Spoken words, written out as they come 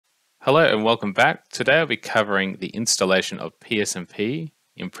Hello and welcome back. Today I'll be covering the installation of PSMP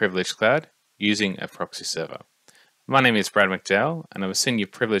in Privileged Cloud using a proxy server. My name is Brad McDowell and I'm a Senior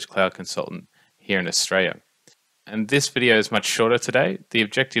Privileged Cloud Consultant here in Australia. And this video is much shorter today. The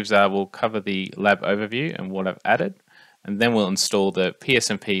objectives are we'll cover the lab overview and what I've added, and then we'll install the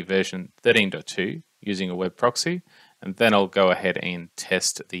PSMP version 13.2 using a web proxy, and then I'll go ahead and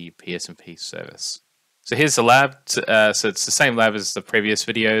test the PSMP service. So here's the lab. So it's the same lab as the previous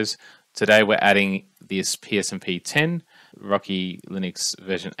videos. Today we're adding this PSMP 10, Rocky Linux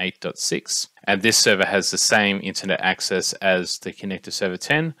version 8.6. And this server has the same internet access as the connector server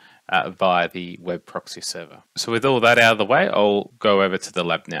 10 via the web proxy server. So with all that out of the way, I'll go over to the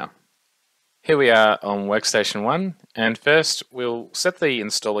lab now. Here we are on workstation 1. And first we'll set the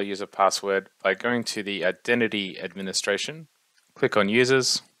installer user password by going to the identity administration, click on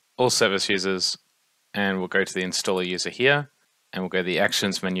users, all service users, and we'll go to the installer user here, and we'll go to the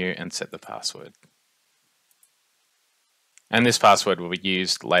actions menu and set the password. And this password will be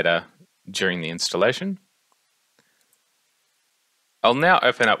used later during the installation. I'll now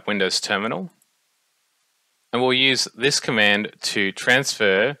open up Windows Terminal, and we'll use this command to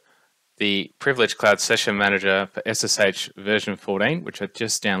transfer the Privileged Cloud Session Manager for SSH version 14, which I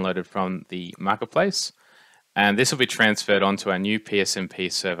just downloaded from the marketplace. And this will be transferred onto our new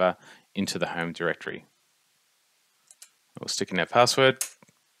PSMP server into the home directory. We'll stick in our password,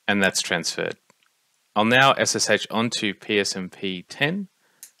 and that's transferred. I'll now SSH onto PSMP 10.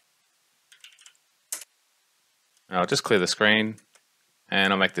 I'll just clear the screen,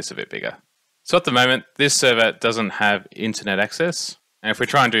 and I'll make this a bit bigger. So at the moment, this server doesn't have internet access, and if we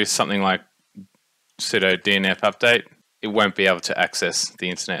try and do something like sudo DNF update, it won't be able to access the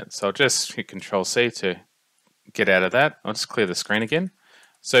internet. So I'll just hit Control-C to get out of that. I'll just clear the screen again.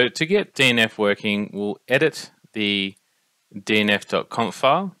 So to get DNF working, we'll edit the dnf.conf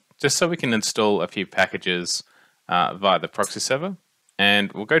file just so we can install a few packages via the proxy server.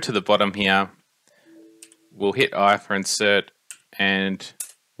 And we'll go to the bottom here. We'll hit I for insert, and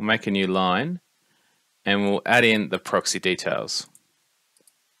we'll make a new line, and we'll add in the proxy details.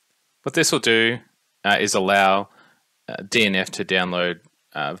 What this will do is allow DNF to download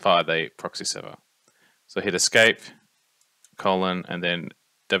via the proxy server. So hit escape, colon, and then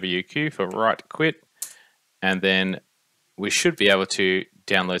WQ for write quit, and then we should be able to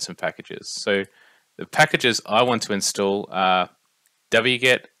download some packages. So the packages I want to install are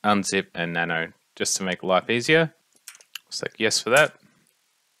wget, unzip, and nano, just to make life easier. Select yes for that.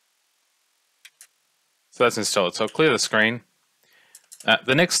 So that's installed. So I'll clear the screen.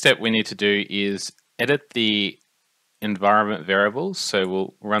 The next step we need to do is edit the environment variables. So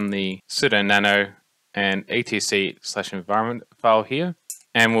we'll run the sudo nano and etc/environment file here,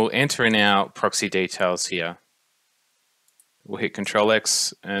 and we'll enter in our proxy details here. We'll hit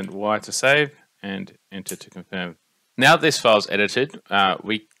Control-X and Y to save, and enter to confirm. Now that this file is edited,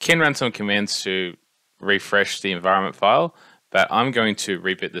 we can run some commands to refresh the environment file, but I'm going to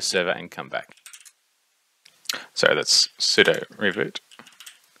reboot the server and come back. So that's sudo reboot.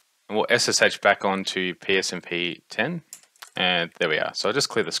 And we'll SSH back onto PSMP 10, and there we are. So I'll just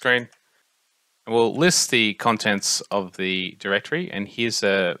clear the screen. We'll list the contents of the directory, and here's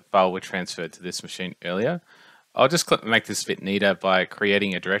a file we transferred to this machine earlier. I'll just make this a bit neater by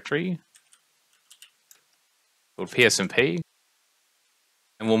creating a directory called PSMP,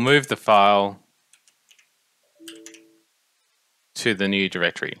 and we'll move the file to the new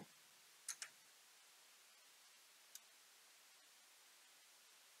directory.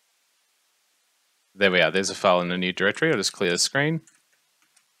 There we are, there's a file in the new directory. I'll just clear the screen.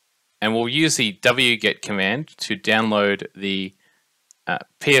 And we'll use the wget command to download the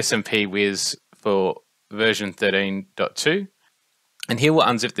PSMP Wiz for version 13.2. And here we'll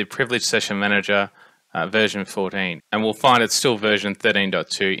unzip the Privileged Session Manager version 14. And we'll find it's still version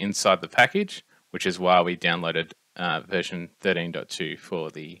 13.2 inside the package, which is why we downloaded version 13.2 for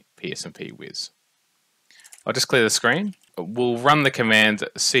the PSMP Wiz. I'll just clear the screen. We'll run the command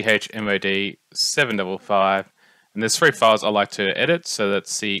chmod 755. And there's three files I like to edit. So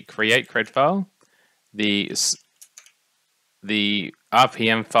that's the create cred file, the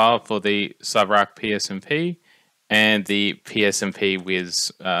RPM file for the CyberArk PSMP, and the PSMP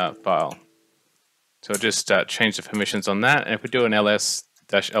Wiz file. So I'll just change the permissions on that. And if we do an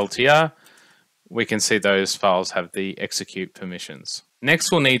ls-ltr, we can see those files have the execute permissions.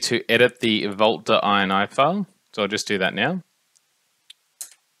 Next, we'll need to edit the vault.ini file. So I'll just do that now.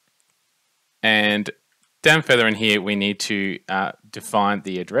 And down further in here, we need to define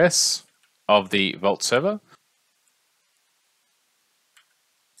the address of the Vault server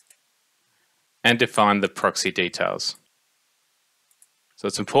and define the proxy details. So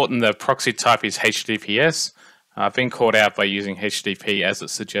it's important the proxy type is HTTPS. I've been called out by using HTTP as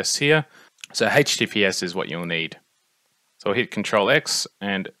it suggests here. So HTTPS is what you'll need. So I'll hit Control X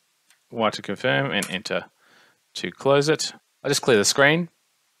and Y to confirm and enter to close it. I'll just clear the screen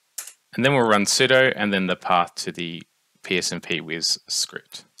and then we'll run sudo and then the path to the PSMP Wiz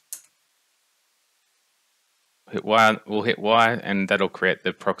script. We'll hit Y and that'll create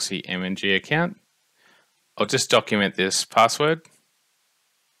the Proxy MNG account. I'll just document this password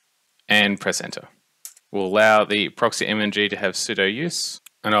and press enter. We'll allow the Proxy MNG to have sudo use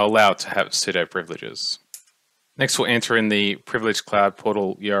and I'll allow it to have sudo privileges. Next we'll enter in the Privileged Cloud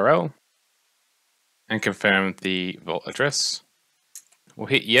Portal URL and confirm the vault address. We'll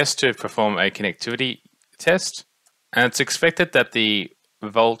hit yes to perform a connectivity test, and it's expected that the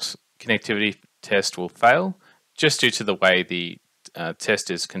vault connectivity test will fail just due to the way the test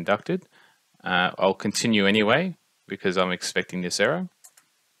is conducted. I'll continue anyway because I'm expecting this error.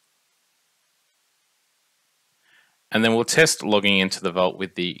 And then we'll test logging into the vault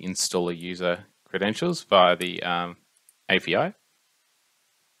with the installer user credentials via the API.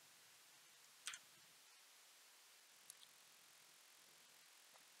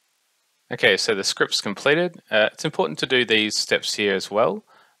 Okay, so the script's completed. It's important to do these steps here as well.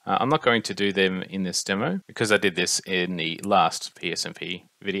 I'm not going to do them in this demo because I did this in the last PSMP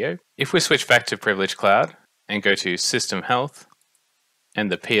video. If we switch back to Privileged Cloud and go to System Health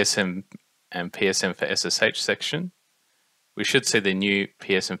and the PSM and PSM for SSH section, we should see the new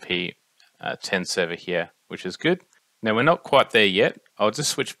PSMP 10 server here, which is good. Now we're not quite there yet. I'll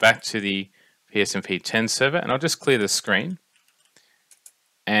just switch back to the PSMP 10 server and I'll just clear the screen.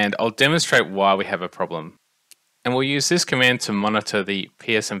 And I'll demonstrate why we have a problem. And we'll use this command to monitor the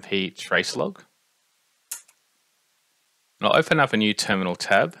PSMP trace log. And I'll open up a new terminal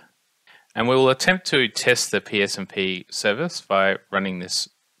tab and we will attempt to test the PSMP service by running this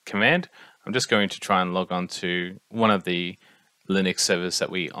command. I'm just going to try and log on to one of the Linux servers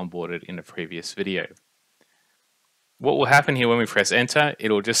that we onboarded in a previous video. What will happen here when we press enter,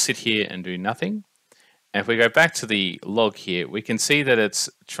 it'll just sit here and do nothing. And if we go back to the log here, we can see that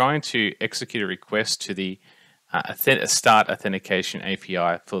it's trying to execute a request to the start authentication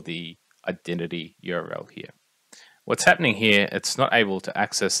API for the identity URL here. What's happening here, it's not able to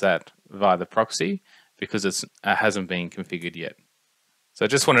access that via the proxy because it hasn't been configured yet. So I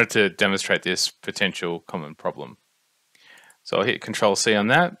just wanted to demonstrate this potential common problem. So I'll hit Control C on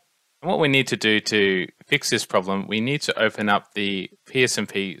that. And what we need to do to fix this problem, we need to open up the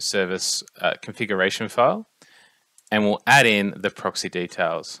PSMP service configuration file and we'll add in the proxy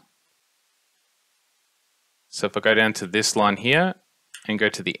details. So if I go down to this line here and go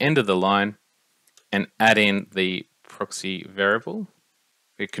to the end of the line and add in the proxy variable,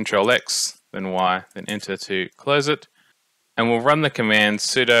 hit Control X, then Y, then enter to close it. And we'll run the command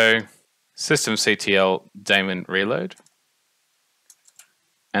sudo systemctl daemon reload.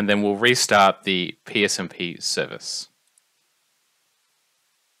 And then we'll restart the PSMP service.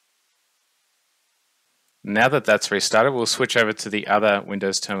 Now that that's restarted, we'll switch over to the other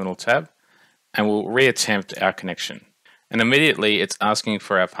Windows Terminal tab and we'll reattempt our connection. And immediately it's asking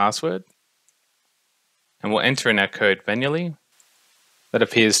for our password. And we'll enter in our code manually. That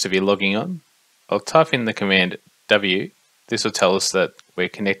appears to be logging on. I'll type in the command W. This will tell us that we're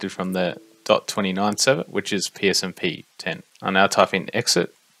connected from the .29 server, which is PSMP 10. I'll now type in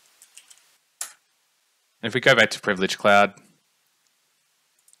exit. And if we go back to Privileged Cloud,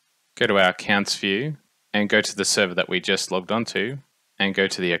 go to our accounts view and go to the server that we just logged onto and go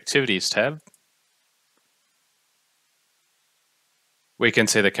to the activities tab, we can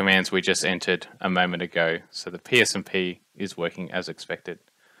see the commands we just entered a moment ago. So the PSMP is working as expected.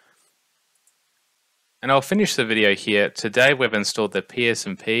 And I'll finish the video here. Today we've installed the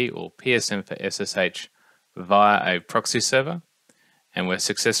PSMP or PSM for SSH via a proxy server and we've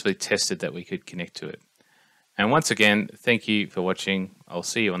successfully tested that we could connect to it. And once again, thank you for watching. I'll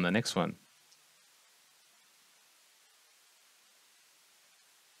see you on the next one.